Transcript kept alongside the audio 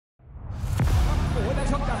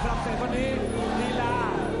จากฝรั่งเศสวันนี้ลีลา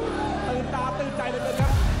ตื่นตาตื่นใจเลยครั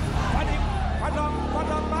บพันอีกพันลอง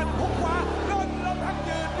มันหุกขวาโดนลงทั้ง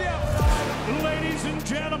ยืนเรียบร้อย Ladies and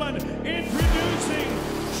gentlemen, introducing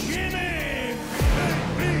Jimmy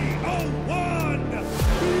VIENOT.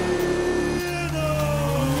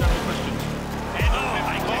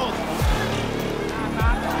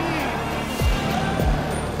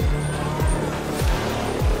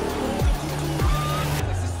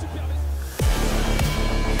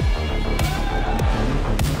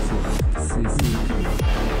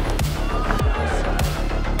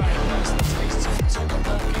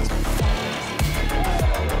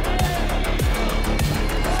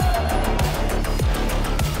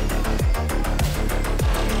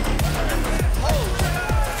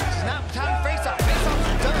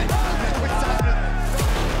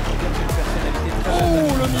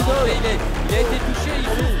 Il a été touché, il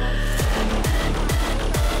faut.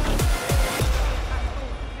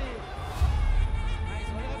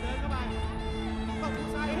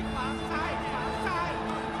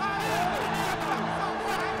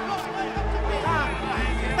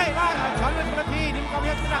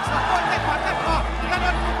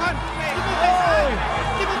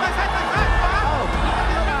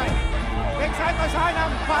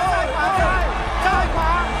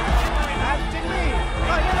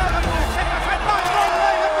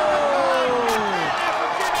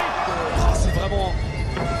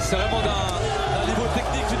 C'est vraiment d'un niveau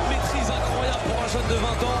technique, d'une maîtrise incroyable pour un jeune de 20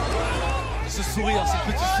 ans. Ce sourire, ce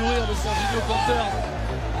petit sourire de Sergio Canter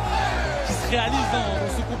qui se réalise dans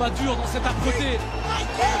ce combat dur, dans cette âpreté,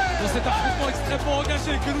 dans cet affrontement extrêmement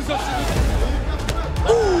engagé que nous offre.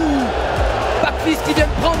 Backfist qui vient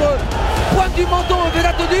de prendre pointe du menton de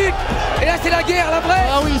Vénotoduc. Et là c'est la guerre, la vraie.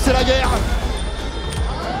 Ah oui, c'est la guerra.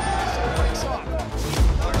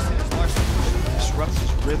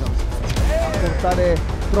 Portare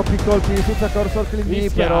troppi colpi di tutta corsa al clini,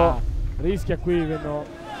 però rischia qui Véenot.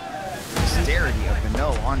 Dexterity of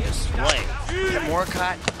Véenot on display.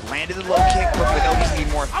 Morcott landed the low kick, but Véenot needs to be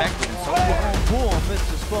more effective. C'est beau en fait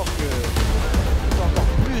ce sport que c'est encore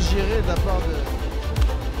plus géré de la part de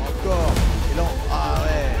encore. Et là, ah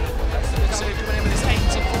ouais.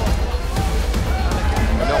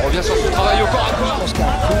 Alors on revient sur ce travail au corps à corps. Je pense qu'il y a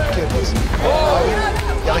un coup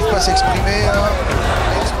il n'arrive pas à s'exprimer.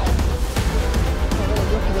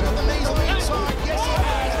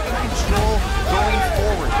 Going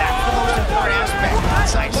forward, that's the most important aspect.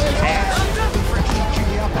 Nice pass.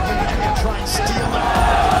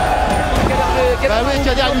 Bah oui,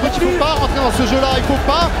 Kader, il nous dit qu'il ne faut pas rentrer dans ce jeu-là, il ne faut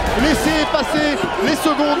pas laisser passer les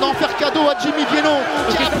secondes, d'en faire cadeau à Jimmy VIENOT,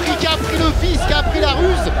 qui a appris le vice, qui a appris la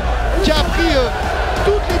ruse, qui a appris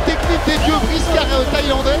toutes les techniques des vieux briscards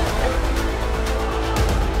thaïlandais.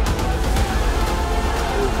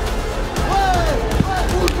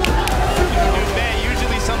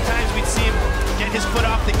 His foot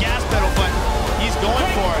off the gas pedal, but he's going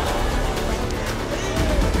for it.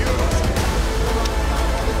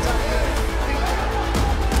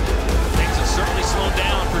 Things have certainly slowed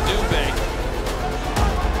down for Dubé.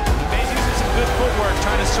 Dubé's using some good footwork,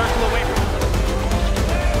 trying to circle away from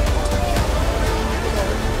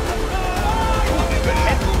good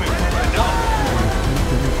head movement from Véenot.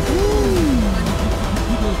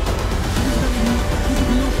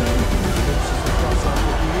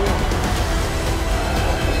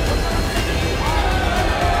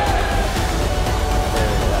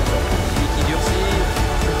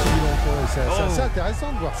 C'est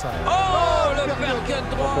intéressant de voir ça. Oh, le percut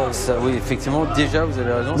droit. Ça, oui, effectivement, déjà, vous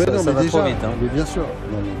avez raison, mais ça, non, ça mais va déjà, trop vite. Hein. Mais bien sûr,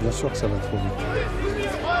 non, mais bien sûr que ça va trop vite.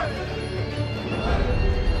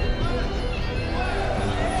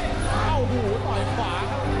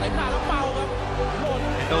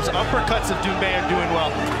 Those uppercuts of Dubé are doing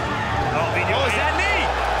well. Oh, is that knee?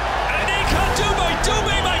 A knee cut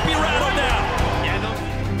Dubé might be rattled now.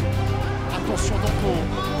 Attention donc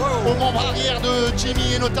au membre arrière de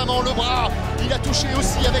Jimmy et notamment le bras. Il a touché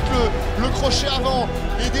aussi avec le crochet avant.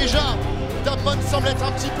 Et déjà, Damon semble être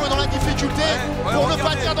un petit peu dans la difficulté pour ne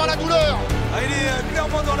pas dire dans la douleur. Ah, il est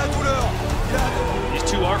clairement dans la douleur. These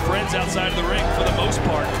two are friends outside of the ring for the most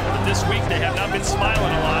part. But this week they have not been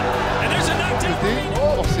smiling a lot. And there's a knockdown.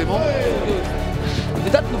 Forcément.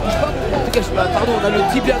 Les dates ne bougent pas. En tout cas, pardon, on a le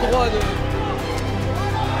tibia droit de...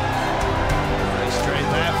 Straight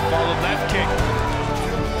left, followed left kick.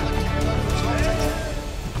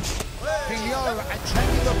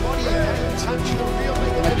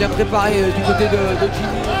 On a bien préparé du côté de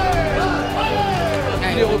Jimmy.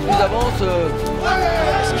 Les reprises d'avance.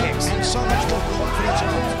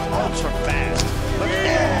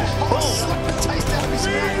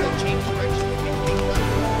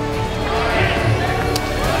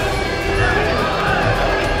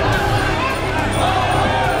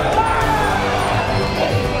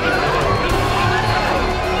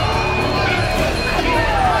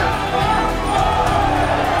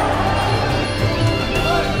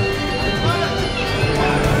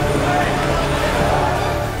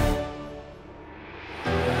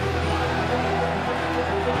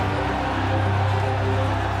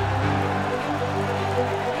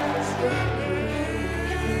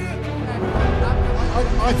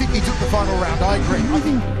 I think he took the final round. I agree. I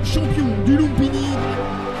think champion du Lumpini.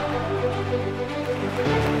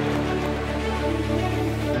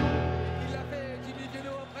 Il l'a fait, Jimmy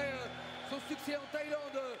VIENOT, après son succès en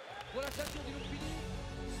Thaïlande pour la ceinture du